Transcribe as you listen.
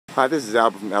Hi, this is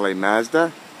Albert from LA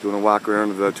Mazda, doing a walk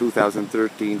around of the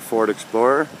 2013 Ford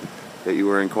Explorer that you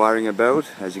were inquiring about.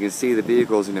 As you can see, the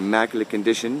vehicle is in immaculate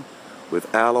condition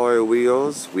with alloy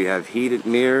wheels. We have heated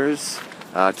mirrors,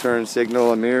 turn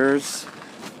signal mirrors.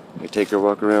 We take a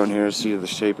walk around here, see the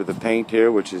shape of the paint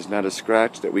here, which is not a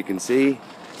scratch that we can see.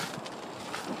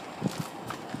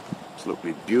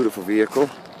 Absolutely beautiful vehicle.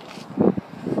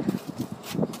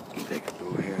 Take a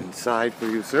go here inside for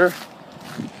you, sir.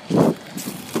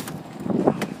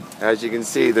 As you can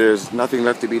see, there's nothing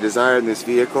left to be desired in this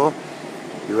vehicle.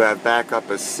 You have backup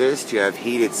assist, you have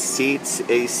heated seats,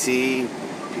 AC,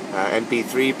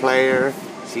 MP3 player,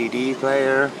 CD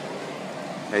player.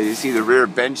 As you see, the rear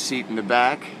bench seat in the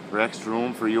back for extra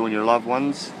room for you and your loved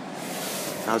ones.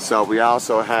 So we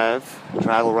also have a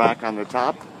travel rack on the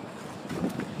top.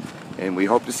 And we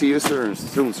hope to see you soon,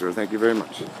 sir. Thank you very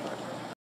much.